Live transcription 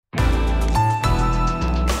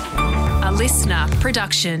a listener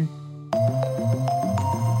production.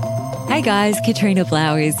 Hey guys, Katrina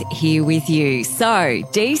Blowers here with you. So,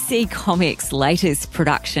 DC Comics' latest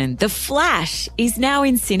production, The Flash, is now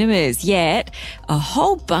in cinemas, yet a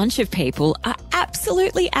whole bunch of people are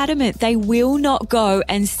absolutely adamant they will not go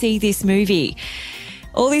and see this movie.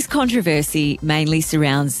 All this controversy mainly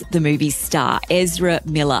surrounds the movie's star, Ezra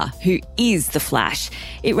Miller, who is the Flash.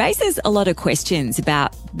 It raises a lot of questions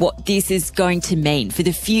about what this is going to mean for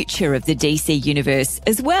the future of the DC universe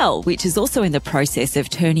as well, which is also in the process of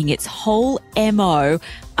turning its whole MO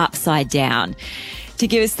upside down. To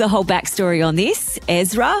give us the whole backstory on this,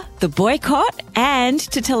 Ezra, the boycott, and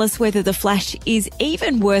to tell us whether The Flash is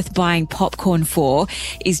even worth buying popcorn for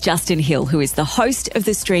is Justin Hill, who is the host of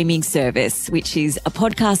the streaming service, which is a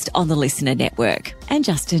podcast on the Listener Network. And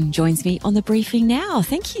Justin joins me on the briefing now.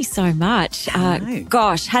 Thank you so much.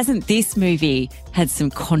 Gosh, hasn't this movie had some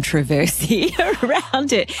controversy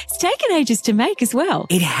around it? It's taken ages to make as well.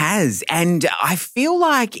 It has. And I feel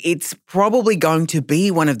like it's probably going to be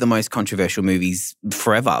one of the most controversial movies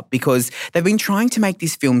forever because they've been trying to make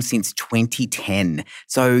this film since 2010.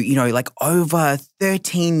 So, like over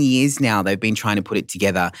 13 years now they've been trying to put it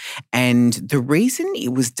together. And the reason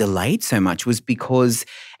it was delayed so much was because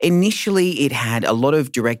initially it had a lot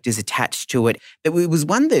of directors attached to it. It was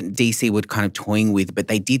one that DC were kind of toying with, but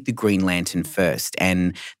they did the Green Lantern first.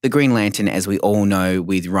 And the Green Lantern, as we all know,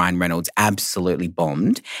 with Ryan Reynolds, absolutely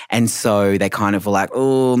bombed. And so they kind of were like,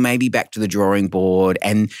 oh, maybe back to the drawing board.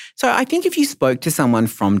 And so I think if you spoke to someone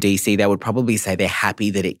from DC, they would probably say they're happy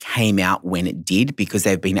that it came out when it did because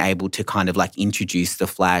they've been able to kind of like introduce the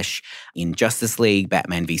Flash in Justice League,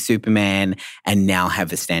 Batman v Superman, and now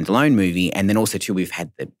have a standalone movie. And then also too, we've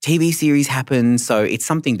had the TV series happen. So it's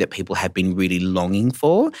something that people have been really longing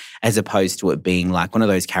for, as opposed to it being like one of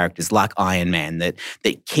those characters like Iron Man that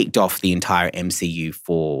kicked off the entire MCU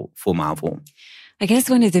for Marvel. I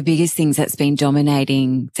guess one of the biggest things that's been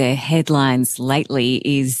dominating the headlines lately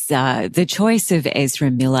is the choice of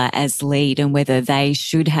Ezra Miller as lead and whether they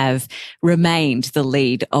should have remained the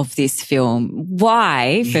lead of this film.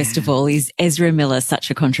 Why, first of all, is Ezra Miller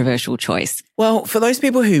such a controversial choice? Well, for those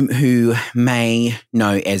people who may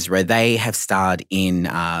know Ezra, they have starred in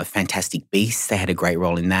Fantastic Beasts. They had a great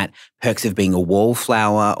role in that. Perks of Being a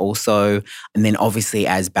Wallflower also. And then obviously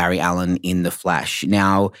as Barry Allen in The Flash.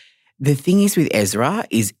 Now, the thing is with Ezra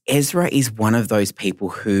is one of those people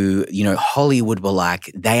who, Hollywood were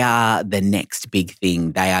like, they are the next big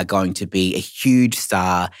thing. They are going to be a huge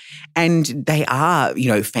star and they are,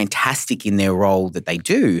 fantastic in their role that they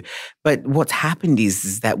do. But what's happened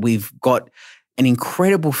is that we've got an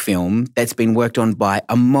incredible film that's been worked on by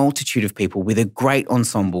a multitude of people with a great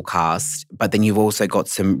ensemble cast, but then you've also got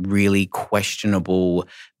some really questionable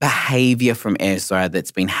behavior from Ezra that's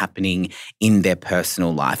been happening in their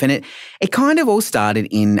personal life. And it kind of all started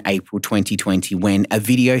in April 2020 when a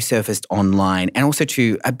video surfaced online, and also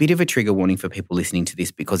to a bit of a trigger warning for people listening to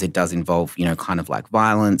this because it does involve, kind of like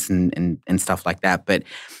violence and stuff like that. But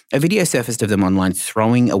a video surfaced of them online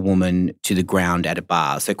throwing a woman to the ground at a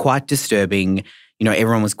bar. So quite disturbing.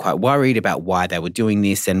 Everyone was quite worried about why they were doing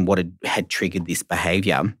this and what had triggered this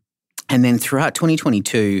behavior. And then throughout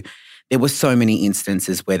 2022, there were so many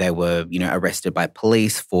instances where they were, arrested by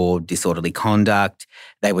police for disorderly conduct.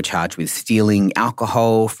 They were charged with stealing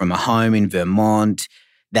alcohol from a home in Vermont.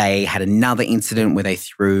 They had another incident where they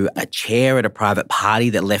threw a chair at a private party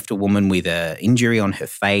that left a woman with an injury on her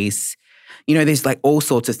face. There's like all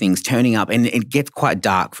sorts of things turning up, and it gets quite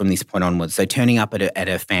dark from this point onwards. So turning up at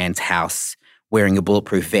a fan's house wearing a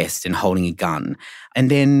bulletproof vest and holding a gun. And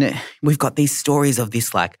then we've got these stories of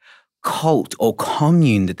this like cult or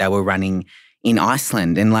commune that they were running in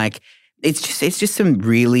Iceland. And like, it's just some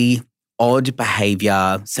really odd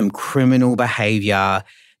behavior, some criminal behavior.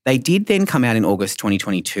 They did then come out in August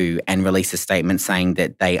 2022 and release a statement saying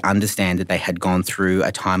that they understand that they had gone through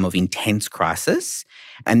a time of intense crisis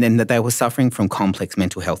and then that they were suffering from complex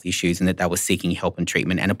mental health issues and that they were seeking help and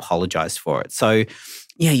treatment and apologized for it. So,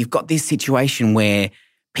 yeah, you've got this situation where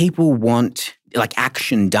people want like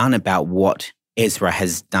action done about what Ezra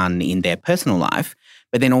has done in their personal life.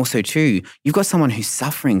 But then also too, you've got someone who's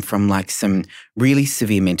suffering from like some really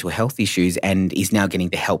severe mental health issues and is now getting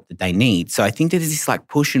the help that they need. So I think that there's this like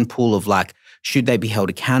push and pull of like, should they be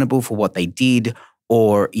held accountable for what they did?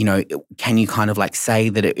 Or, can you kind of like say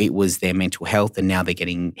that it was their mental health and now they're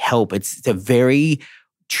getting help? It's a very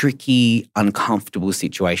tricky, uncomfortable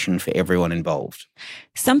situation for everyone involved.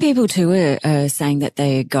 Some people too are saying that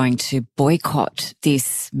they're going to boycott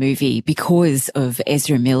this movie because of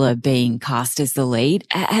Ezra Miller being cast as the lead.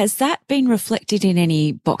 Has that been reflected in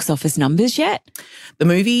any box office numbers yet? The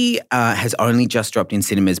movie has only just dropped in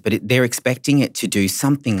cinemas, but they're expecting it to do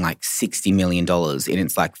something like $60 million in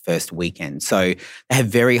its first weekend. So they have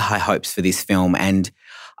very high hopes for this film. And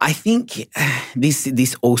I think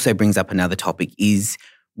this also brings up another topic is,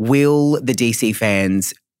 will the DC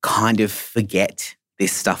fans kind of forget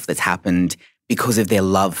this stuff that's happened because of their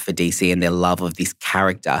love for DC and their love of this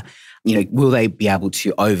character? Will they be able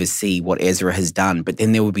to oversee what Ezra has done? But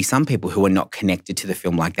then there will be some people who are not connected to the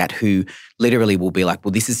film like that, who literally will be like,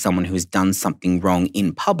 well, this is someone who has done something wrong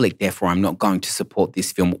in public, therefore I'm not going to support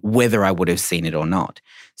this film, whether I would have seen it or not.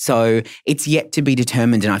 So it's yet to be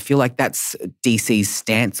determined. And I feel like that's DC's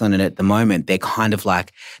stance on it at the moment. They're kind of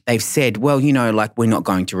like, they've said, well, we're not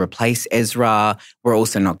going to replace Ezra. We're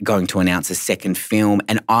also not going to announce a second film.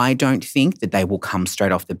 And I don't think that they will come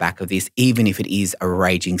straight off the back of this, even if it is a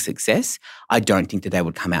raging success. I don't think that they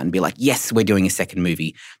would come out and be like, yes, we're doing a second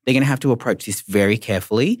movie. They're going to have to approach this very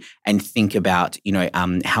carefully and think about,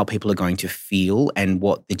 how people are going to feel and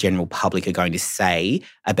what the general public are going to say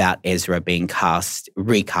about Ezra being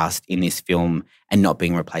recast in this film and not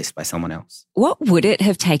being replaced by someone else. What would it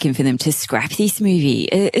have taken for them to scrap this movie,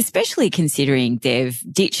 especially considering they've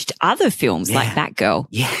ditched other films like Batgirl?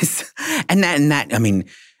 Yes. And that, I mean,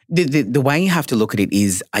 the way you have to look at it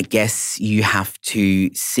is, I guess you have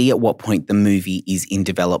to see at what point the movie is in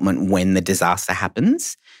development when the disaster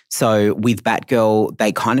happens. So with Batgirl,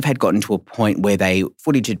 they kind of had gotten to a point where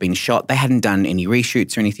footage had been shot. They hadn't done any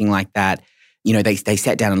reshoots or anything like that. They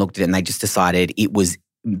sat down and looked at it and they just decided it was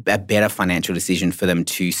a better financial decision for them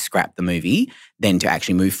to scrap the movie than to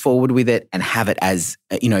actually move forward with it and have it as,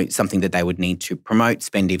 something that they would need to promote,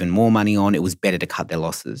 spend even more money on. It was better to cut their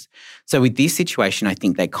losses. So with this situation, I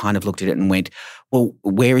think they kind of looked at it and went, well,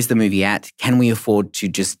 where is the movie at? Can we afford to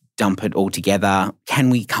just dump it all together?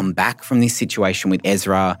 Can we come back from this situation with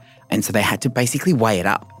Ezra? And so they had to basically weigh it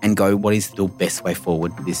up and go, what is the best way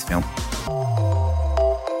forward with this film?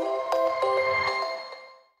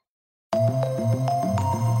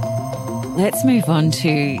 Let's move on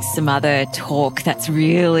to some other talk that's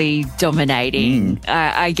really dominating,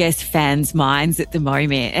 I guess, fans' minds at the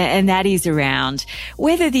moment. And that is around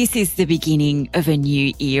whether this is the beginning of a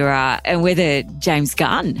new era and whether James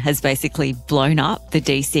Gunn has basically blown up the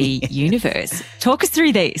DC universe. Talk us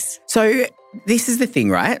through this. So this is the thing,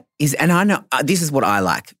 right? And I know this is what I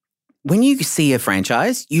like. When you see a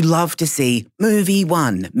franchise, you love to see movie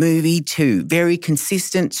 1, movie 2, very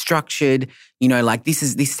consistent, structured, this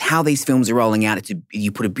is how these films are rolling out.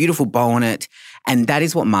 You put a beautiful bow on it. And that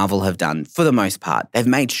is what Marvel have done for the most part. They've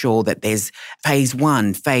made sure that there's phase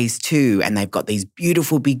 1, phase 2, and they've got these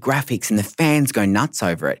beautiful big graphics and the fans go nuts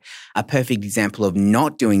over it. A perfect example of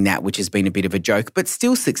not doing that, which has been a bit of a joke, but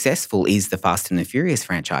still successful, is the Fast and the Furious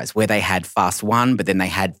franchise, where they had Fast 1, but then they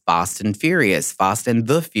had Fast and Furious, Fast and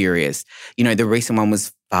the Furious. The recent one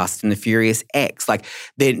was Fast and the Furious X.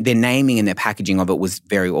 Their naming and their packaging of it was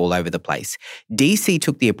very all over the place. DC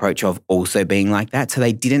took the approach of also being like that, so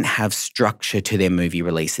they didn't have structure to their movie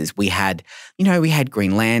releases. We had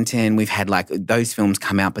Green Lantern, we've had those films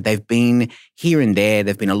come out, but they've been here and there.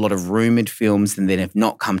 There've been a lot of rumored films and then have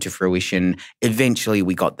not come to fruition. Eventually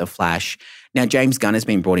we got The Flash. Now James Gunn has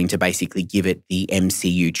been brought in to basically give it the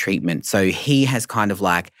MCU treatment. So he has kind of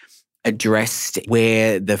addressed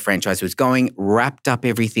where the franchise was going, wrapped up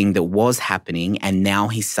everything that was happening, and now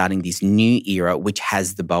he's starting this new era, which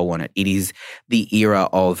has the bow on it. It is the era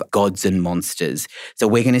of gods and monsters. So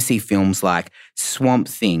we're going to see films like Swamp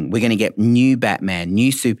Thing. We're going to get new Batman,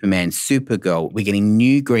 new Superman, Supergirl. We're getting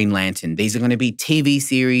new Green Lantern. These are going to be TV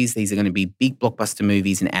series. These are going to be big blockbuster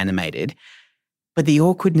movies and animated. But the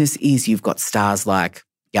awkwardness is you've got stars like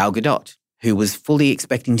Gal Gadot, who was fully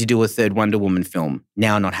expecting to do a third Wonder Woman film,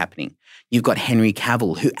 now not happening. You've got Henry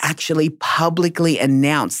Cavill, who actually publicly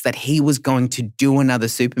announced that he was going to do another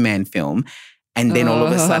Superman film. And then all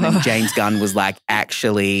of a sudden, James Gunn was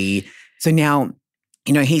actually... So now,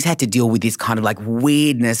 he's had to deal with this kind of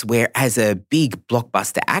weirdness where as a big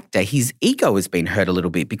blockbuster actor, his ego has been hurt a little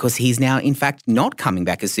bit because he's now, in fact, not coming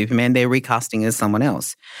back as Superman. They're recasting as someone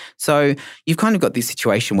else. So you've kind of got this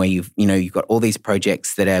situation where you've got all these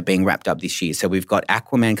projects that are being wrapped up this year. So we've got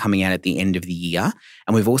Aquaman coming out at the end of the year,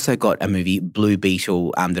 and we've also got a movie, Blue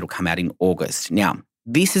Beetle, that'll come out in August. Now,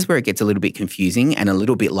 this is where it gets a little bit confusing and a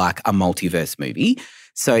little bit like a multiverse movie.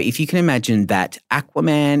 So if you can imagine that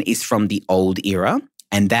Aquaman is from the old era,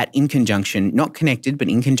 and that in conjunction, not connected, but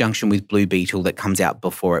in conjunction with Blue Beetle that comes out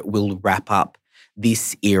before it, will wrap up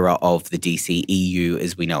this era of the DC EU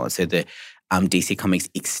as we know it. So the DC Comics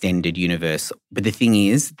extended universe. But the thing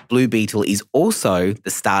is, Blue Beetle is also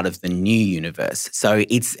the start of the new universe. So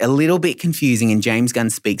it's a little bit confusing, and James Gunn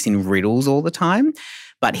speaks in riddles all the time.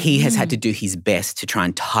 But he has had to do his best to try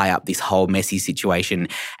and tie up this whole messy situation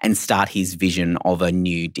and start his vision of a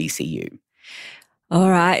new DCU.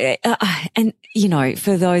 All right. And,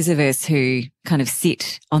 for those of us who kind of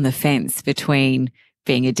sit on the fence between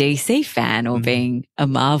being a DC fan or being a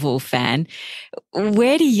Marvel fan,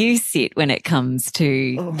 where do you sit when it comes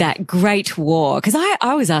to that great war? Because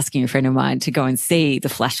I was asking a friend of mine to go and see The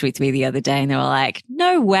Flash with me the other day, and they were like,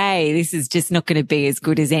 no way, this is just not going to be as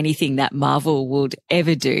good as anything that Marvel would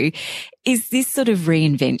ever do. Is this sort of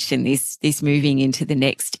reinvention, this moving into the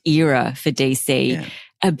next era for DC,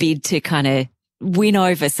 a bid to kind of win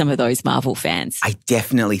over some of those Marvel fans? I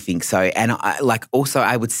definitely think so. And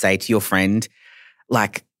I would say to your friend,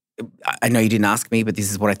 I know you didn't ask me, but this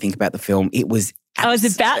is what I think about the film. It was I was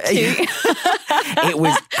about to. It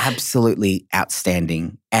was absolutely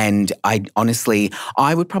outstanding. And I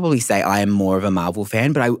would probably say I am more of a Marvel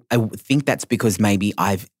fan, but I think that's because maybe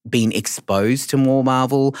I've been exposed to more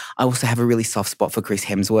Marvel. I also have a really soft spot for Chris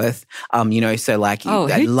Hemsworth.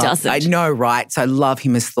 Who doesn't? I know, right? So I love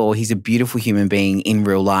him as Thor. He's a beautiful human being in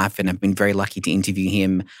real life, and I've been very lucky to interview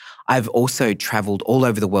him. I've also traveled all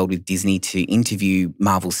over the world with Disney to interview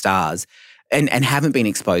Marvel stars. And haven't been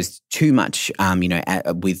exposed too much,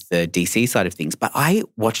 with the DC side of things. But I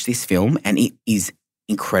watched this film and it is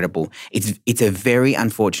incredible. It's a very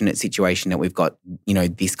unfortunate situation that we've got,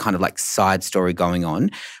 this kind of like side story going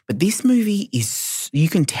on. But this movie is, you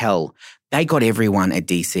can tell, they got everyone at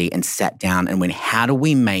DC and sat down and went, how do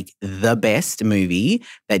we make the best movie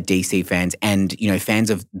that DC fans and, fans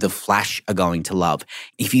of The Flash are going to love?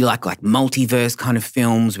 If you like multiverse kind of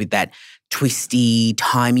films with that twisty,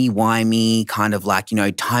 timey-wimey kind of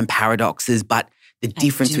time paradoxes, but the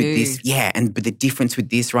difference with this, but the difference with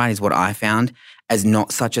this, right, is what I found as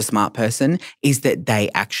not such a smart person is that they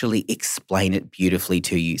actually explain it beautifully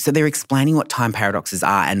to you. So they're explaining what time paradoxes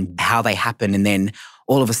are and how they happen, and then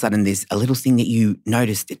all of a sudden there's a little thing that you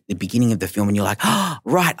noticed at the beginning of the film and you're like,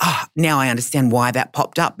 now I understand why that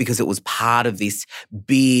popped up, because it was part of this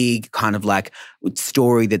big kind of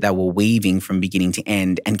story that they were weaving from beginning to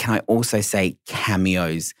end. And can I also say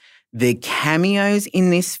cameos? The cameos in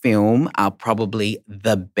this film are probably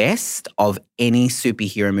the best of any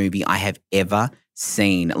superhero movie I have ever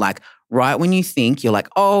seen. Right when you think, you're like,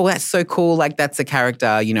 oh, that's so cool. That's a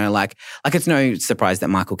character, it's no surprise that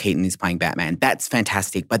Michael Keaton is playing Batman. That's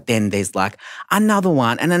fantastic. But then there's another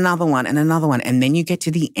one and another one and another one. And then you get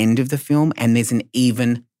to the end of the film and there's an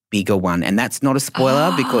even bigger one. And that's not a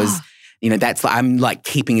spoiler because, I'm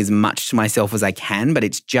keeping as much to myself as I can, but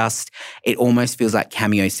it almost feels like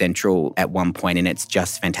cameo central at one point, and it's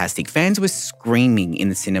just fantastic. Fans were screaming in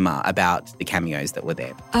the cinema about the cameos that were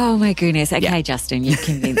there. Oh my goodness. Okay, Justin, you've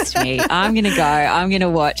convinced me. I'm going to go. I'm going to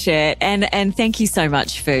watch it. And thank you so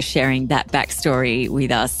much for sharing that backstory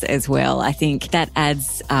with us as well. I think that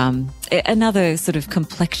adds another sort of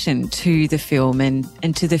complexion to the film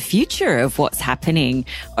and to the future of what's happening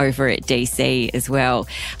over at DC as well.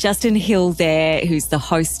 Justin Hill there, who's the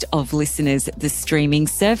host of Listeners, the streaming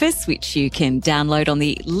service, which you can download on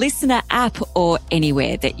the Listener app or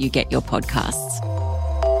anywhere that you get your podcasts.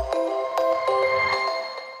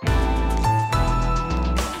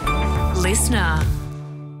 Listener.